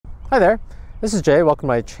Hi there, this is Jay. Welcome to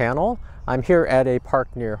my channel. I'm here at a park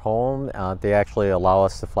near home. They actually allow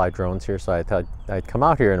us to fly drones here, so I thought I'd come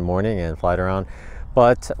out here in the morning and fly it around.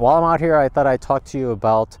 But while I'm out here, I thought I'd talk to you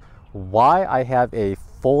about why I have a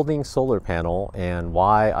folding solar panel and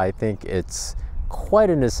why I think it's quite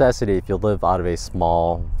a necessity if you live out of a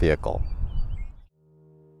small vehicle.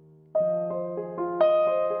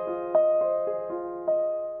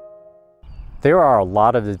 There are a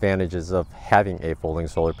lot of advantages of having a folding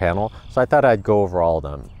solar panel, so I thought I'd go over all of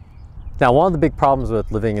them. Now, one of the big problems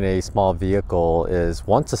with living in a small vehicle is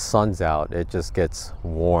once the sun's out, it just gets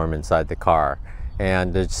warm inside the car,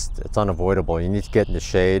 and it's unavoidable. You need to get in the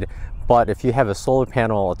shade, but if you have a solar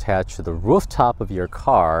panel attached to the rooftop of your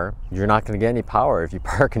car, you're not going to get any power. If you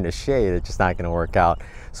park in the shade, it's just not going to work out.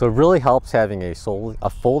 So it really helps having a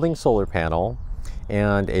folding solar panel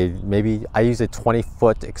and maybe I use a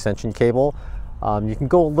 20-foot extension cable. You can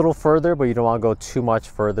go a little further, but you don't want to go too much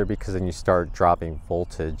further because then you start dropping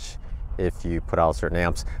voltage if you put out certain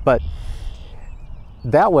amps. But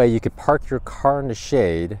that way you could park your car in the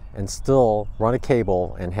shade and still run a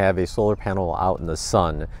cable and have a solar panel out in the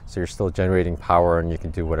sun. So you're still generating power and you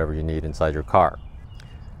can do whatever you need inside your car.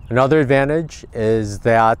 Another advantage is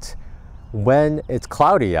that when it's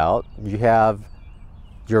cloudy out, you have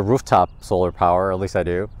your rooftop solar power, at least I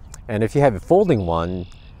do. And if you have a folding one,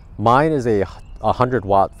 mine is a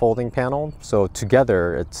 100-watt folding panel. So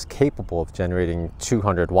together it's capable of generating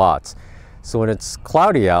 200 watts. So when it's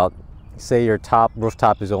cloudy out, say your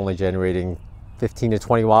rooftop is only generating 15 to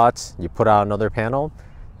 20 watts, you put out another panel,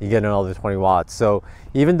 you get another 20 watts. So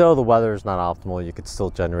even though the weather is not optimal, you could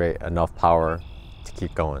still generate enough power to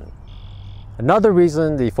keep going. Another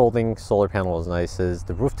reason the folding solar panel is nice is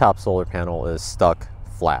the rooftop solar panel is stuck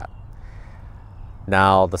flat.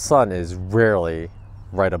 Now the sun is rarely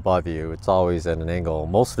right above you, it's always at an angle.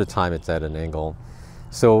 Most of the time it's at an angle.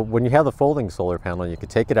 So when you have the folding solar panel, you can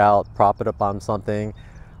take it out, prop it up on something.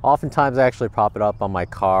 Oftentimes I actually prop it up on my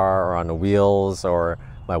car or on the wheels or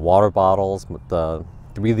my water bottles, the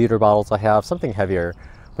 3-liter bottles I have, something heavier.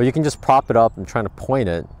 But you can just prop it up and try to point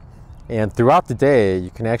it. And throughout the day,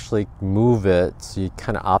 you can actually move it so you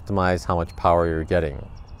kind of optimize how much power you're getting.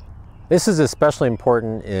 This is especially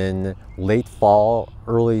important in late fall,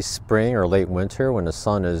 early spring, or late winter when the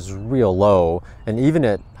sun is real low. And even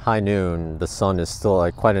at high noon, the sun is still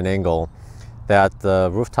at quite an angle that the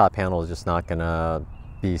rooftop panel is just not going to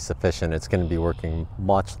be sufficient. It's going to be working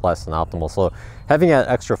much less than optimal. So having an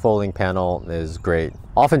extra folding panel is great.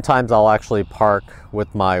 Oftentimes I'll actually park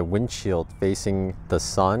with my windshield facing the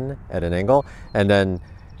sun at an angle, and then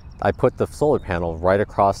I put the solar panel right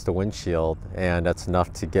across the windshield, and that's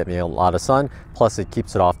enough to get me a lot of sun. Plus it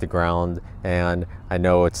keeps it off the ground and I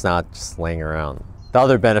know it's not just laying around. The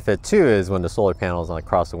other benefit too is when the solar panel is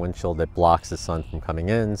across the windshield, it blocks the sun from coming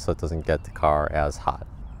in so it doesn't get the car as hot.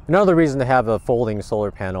 Another reason to have a folding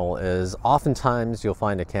solar panel is oftentimes you'll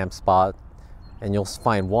find a camp spot and you'll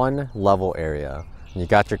find one level area and you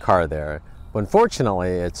got your car there. But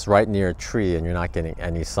unfortunately, it's right near a tree and you're not getting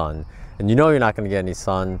any sun. And you know you're not going to get any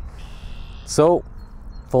sun. So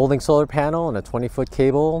folding solar panel and a 20-foot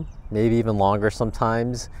cable, maybe even longer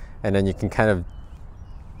sometimes, and then you can kind of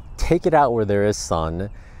take it out where there is sun.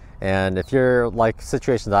 And if you're like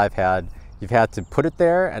situations I've had, you've had to put it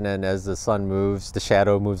there, and then as the sun moves, the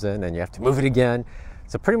shadow moves in and you have to move it again.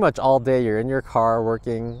 So pretty much all day you're in your car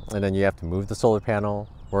working, and then you have to move the solar panel,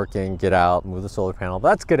 working, get out, move the solar panel. But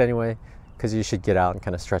that's good anyway, because you should get out and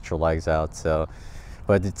kind of stretch your legs out. So,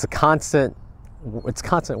 but it's constant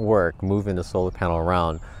work moving the solar panel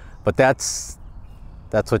around. But that's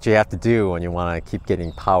what you have to do when you want to keep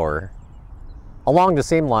getting power. Along the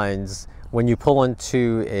same lines, when you pull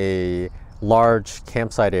into a large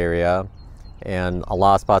campsite area and a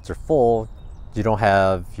lot of spots are full, you don't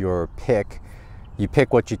have your pick. You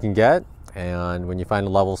pick what you can get, and when you find a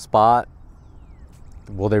level spot,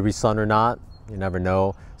 will there be sun or not? You never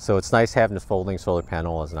know. So it's nice having this folding solar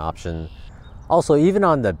panel as an option. Also, even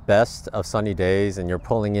on the best of sunny days and you're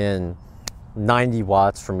pulling in 90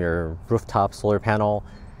 watts from your rooftop solar panel,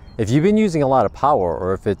 if you've been using a lot of power,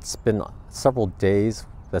 or if it's been several days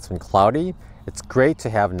that's been cloudy, it's great to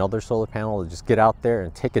have another solar panel to just get out there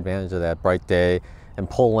and take advantage of that bright day and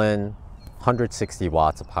pull in 160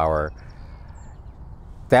 watts of power.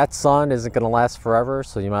 That sun isn't going to last forever,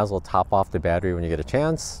 so you might as well top off the battery when you get a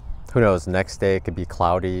chance. Who knows, next day it could be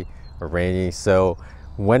cloudy or rainy. So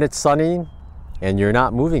when it's sunny and you're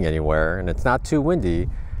not moving anywhere and it's not too windy,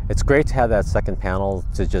 it's great to have that second panel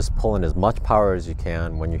to just pull in as much power as you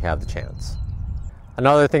can when you have the chance.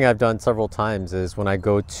 Another thing I've done several times is when I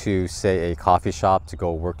go to, say, a coffee shop to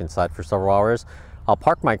go work inside for several hours, I'll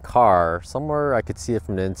park my car somewhere I could see it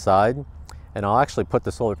from the inside, and I'll actually put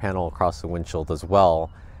the solar panel across the windshield as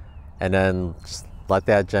well, and then just let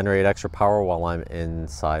that generate extra power while I'm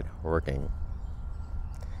inside working.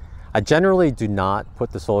 I generally do not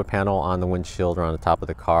put the solar panel on the windshield or on the top of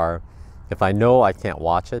the car if I know I can't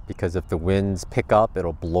watch it, because if the winds pick up,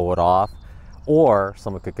 it'll blow it off, or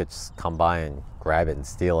someone could just come by and grab it and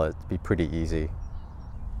steal it. It'd be pretty easy.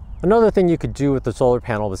 Another thing you could do with the solar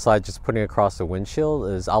panel besides just putting it across the windshield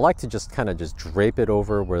is I like to just kind of just drape it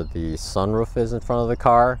over where the sunroof is in front of the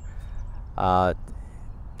car.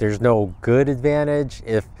 There's no good advantage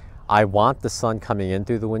if I want the sun coming in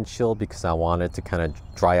through the windshield because I want it to kind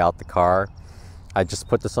of dry out the car. I just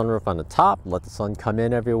put the sunroof on the top, let the sun come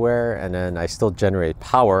in everywhere, and then I still generate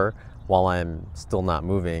power while I'm still not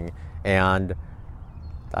moving, and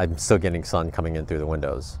I'm still getting sun coming in through the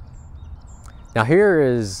windows. Now here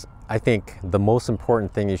is, I think, the most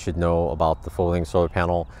important thing you should know about the folding solar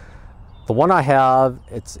panel. The one I have,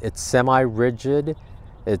 it's semi-rigid.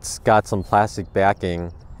 It's got some plastic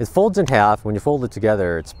backing. It folds in half. When you fold it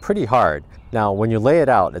together, it's pretty hard. Now, when you lay it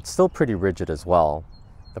out, it's still pretty rigid as well.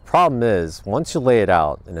 The problem is, once you lay it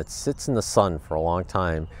out and it sits in the sun for a long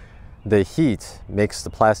time, the heat makes the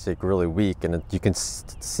plastic really weak, and you can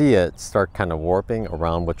see it start kind of warping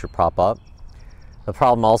around what you prop up. The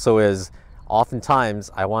problem also is, oftentimes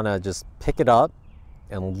I want to just pick it up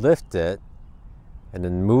and lift it and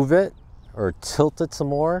then move it or tilt it some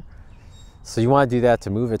more. So you want to do that to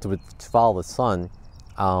move it to follow the sun.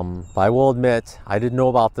 But I will admit, I didn't know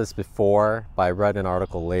about this before, but I read an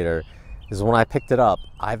article later, is when I picked it up,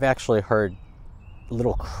 I've actually heard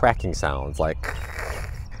little cracking sounds, like,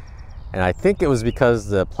 and I think it was because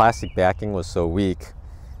the plastic backing was so weak.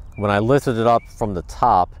 When I lifted it up from the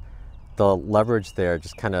top, the leverage there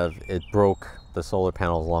just kind of, it broke the solar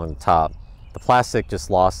panels along the top. The plastic just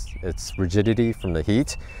lost its rigidity from the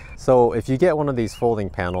heat. So if you get one of these folding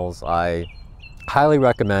panels, I highly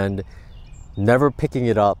recommend never picking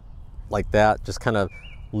it up like that. Just kind of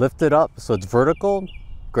lift it up so it's vertical,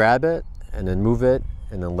 grab it, and then move it,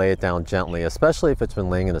 and then lay it down gently, especially if it's been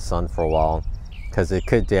laying in the sun for a while, because it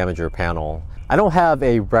could damage your panel. I don't have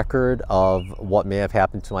a record of what may have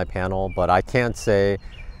happened to my panel, but I can say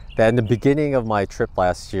that in the beginning of my trip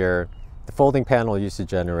last year, the folding panel used to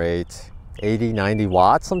generate 80, 90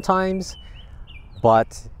 watts sometimes,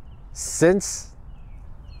 but since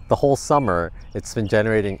the whole summer, it's been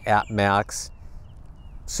generating at max,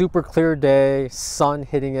 super clear day, sun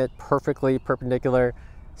hitting it perfectly perpendicular,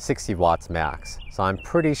 60 watts max. So I'm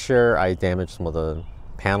pretty sure I damaged some of the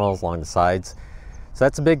panels along the sides. So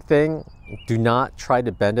that's a big thing. Do not try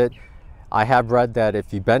to bend it. I have read that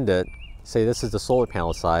if you bend it, say this is the solar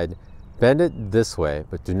panel side, bend it this way,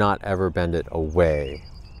 but do not ever bend it away.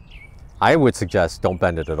 I would suggest don't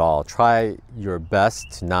bend it at all. Try your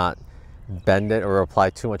best to not bend it or apply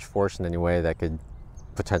too much force in any way that could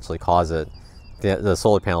potentially cause the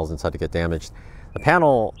solar panels inside to get damaged. The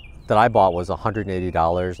panel that I bought was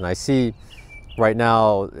 $180, and I see right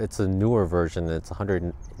now it's a newer version, it's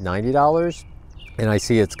 $190, and I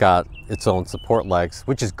see it's got its own support legs,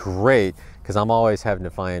 which is great because I'm always having to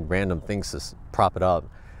find random things to prop it up.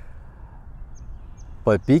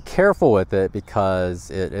 But be careful with it because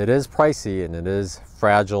it is pricey and it is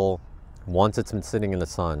fragile once it's been sitting in the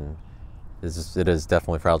sun. It is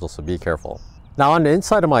definitely fragile, so be careful. Now on the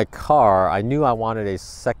inside of my car, I knew I wanted a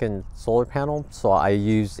second solar panel, so I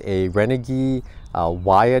used a Renegade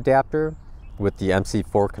Y adapter with the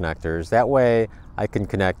MC4 connectors. That way I can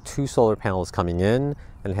connect two solar panels coming in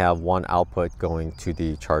and have one output going to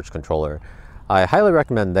the charge controller. I highly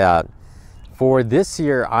recommend that. For this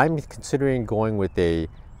year, I'm considering going with a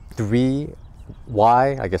 3Y,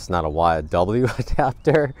 I guess not a Y, a W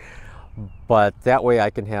adapter, but that way I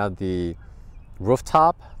can have the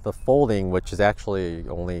rooftop, the folding, which is actually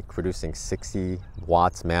only producing 60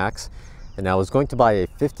 watts max, and I was going to buy a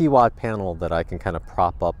 50 watt panel that I can kind of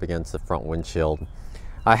prop up against the front windshield.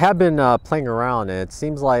 I have been playing around, and it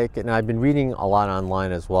seems like, and I've been reading a lot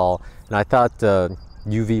online as well, and I thought the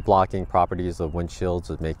UV blocking properties of windshields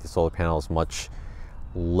would make the solar panels much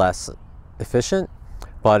less efficient,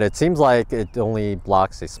 but it seems like it only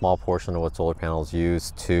blocks a small portion of what solar panels use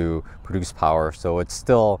to produce power, so it's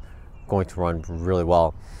still going to run really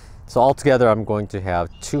well. So altogether I'm going to have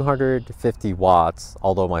 250 watts,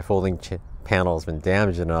 although my folding panel has been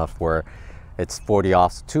damaged enough where it's 40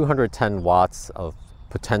 off, so 210 watts of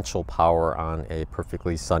potential power on a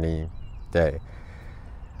perfectly sunny day.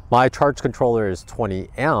 My charge controller is 20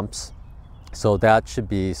 amps, so that should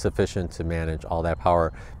be sufficient to manage all that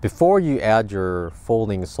power. Before you add your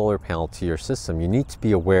folding solar panel to your system, you need to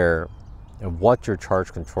be aware of what your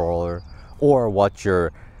charge controller or what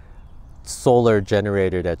your solar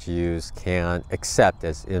generator that you use can accept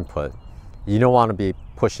as input. You don't want to be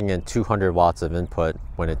pushing in 200 watts of input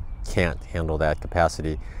when it can't handle that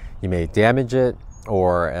capacity. You may damage it,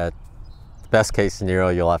 or at the best case scenario,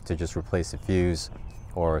 you'll have to just replace a fuse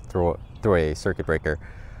or throw a circuit breaker.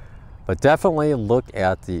 But definitely look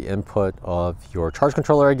at the input of your charge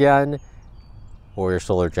controller again, or your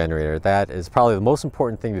solar generator. That is probably the most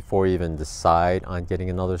important thing before you even decide on getting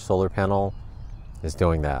another solar panel, is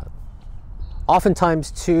doing that.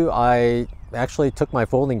 Oftentimes too, I actually took my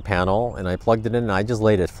folding panel and I plugged it in and I just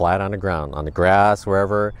laid it flat on the ground, on the grass,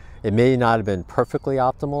 wherever. It may not have been perfectly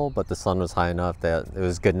optimal, but the sun was high enough that it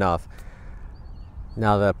was good enough.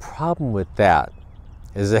 Now the problem with that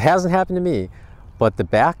is, it hasn't happened to me, but the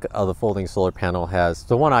back of the folding solar panel has,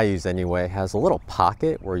 the one I use anyway, has a little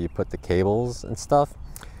pocket where you put the cables and stuff.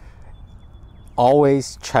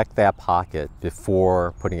 Always check that pocket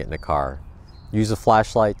before putting it in the car. Use a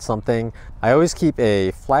flashlight, something. I always keep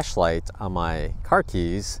a flashlight on my car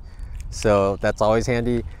keys, so that's always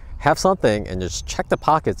handy. Have something and just check the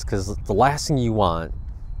pockets, because the last thing you want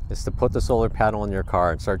is to put the solar panel in your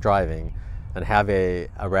car and start driving and have a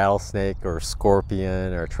rattlesnake or a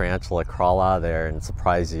scorpion or a tarantula crawl out of there and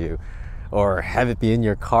surprise you, or have it be in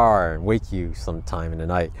your car and wake you sometime in the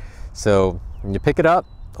night. So when you pick it up,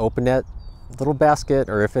 open that little basket,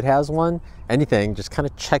 or if it has one, anything, just kind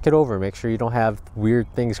of check it over. Make sure you don't have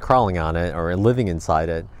weird things crawling on it or living inside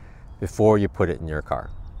it before you put it in your car.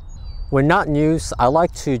 When not in use, I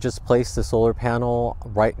like to just place the solar panel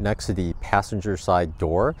right next to the passenger side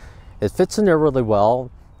door. It fits in there really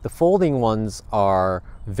well. The folding ones are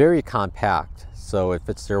very compact, so it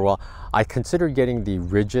fits there well. I considered getting the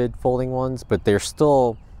rigid folding ones, but they're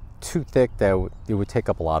still too thick that it would take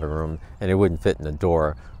up a lot of room and it wouldn't fit in the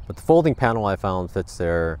door. But the folding panel I found fits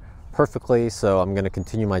there perfectly, so I'm going to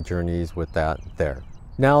continue my journeys with that there.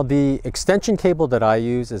 Now the extension cable that I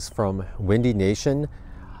use is from Windy Nation.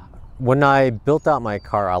 When I built out my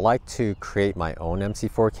car, I like to create my own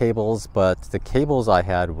MC4 cables, but the cables I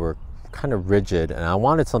had were kind of rigid and I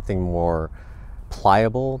wanted something more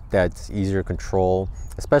pliable that's easier to control,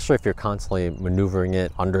 especially if you're constantly maneuvering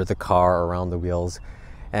it under the car, around the wheels.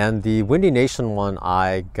 And the Windy Nation one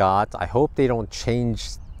I got, I hope they don't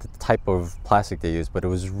change the type of plastic they use, but it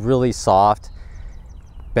was really soft,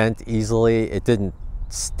 bent easily. It didn't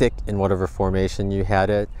stick in whatever formation you had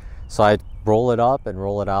it. So I'd roll it up and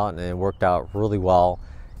roll it out, and it worked out really well.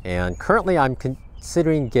 And currently I'm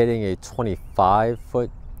considering getting a 25-foot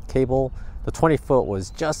cable. The 20-foot was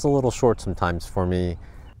just a little short sometimes for me.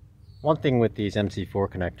 One thing with these MC4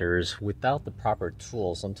 connectors, without the proper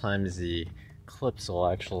tool, sometimes the clips will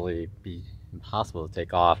actually be impossible to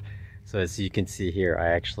take off. So as you can see here, I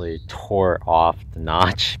actually tore off the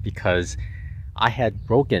notch because I had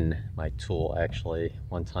broken my tool actually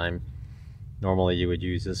one time. Normally you would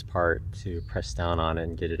use this part to press down on it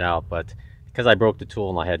and get it out, but because I broke the tool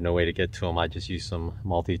and I had no way to get to them, I just used some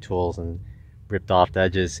multi-tools and ripped off the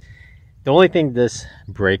edges. The only thing this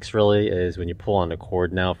breaks really is when you pull on the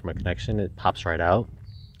cord now from a connection, it pops right out.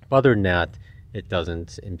 But other than that, it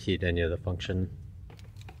doesn't impede any of the function.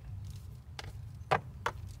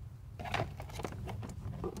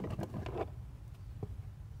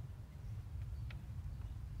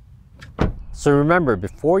 So remember,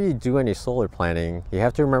 before you do any solar planning, you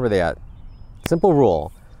have to remember that simple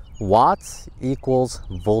rule: watts equals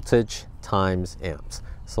voltage times amps.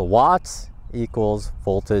 So watts equals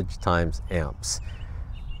voltage times amps.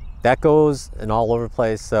 That goes in all over the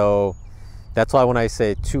place. So that's why when I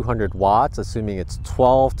say 200 watts, assuming it's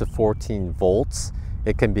 12 to 14 volts,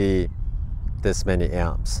 it can be this many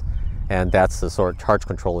amps. And that's the sort of charge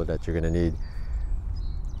controller that you're going to need.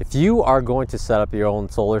 If you are going to set up your own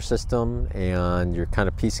solar system and you're kind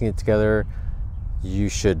of piecing it together, you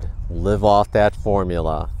should live off that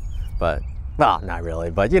formula. But, well, not really,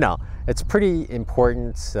 but you know, it's pretty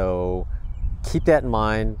important. So keep that in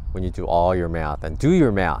mind when you do all your math, and do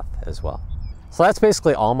your math as well. So that's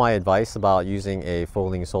basically all my advice about using a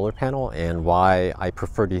folding solar panel and why I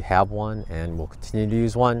prefer to have one and will continue to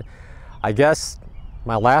use one. I guess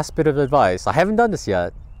my last bit of advice, I haven't done this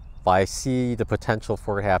yet, but I see the potential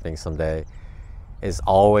for it happening someday, is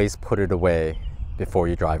always put it away before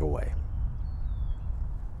you drive away.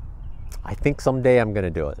 I think someday I'm going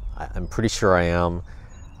to do it. I'm pretty sure I am.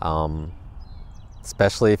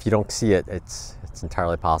 Especially if you don't see it, it's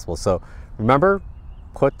entirely possible. So remember,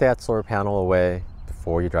 put that solar panel away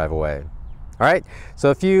before you drive away. All right,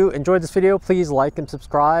 so if you enjoyed this video, please like and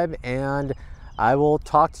subscribe, and I will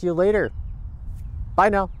talk to you later. Bye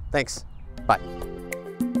now. Thanks. Bye.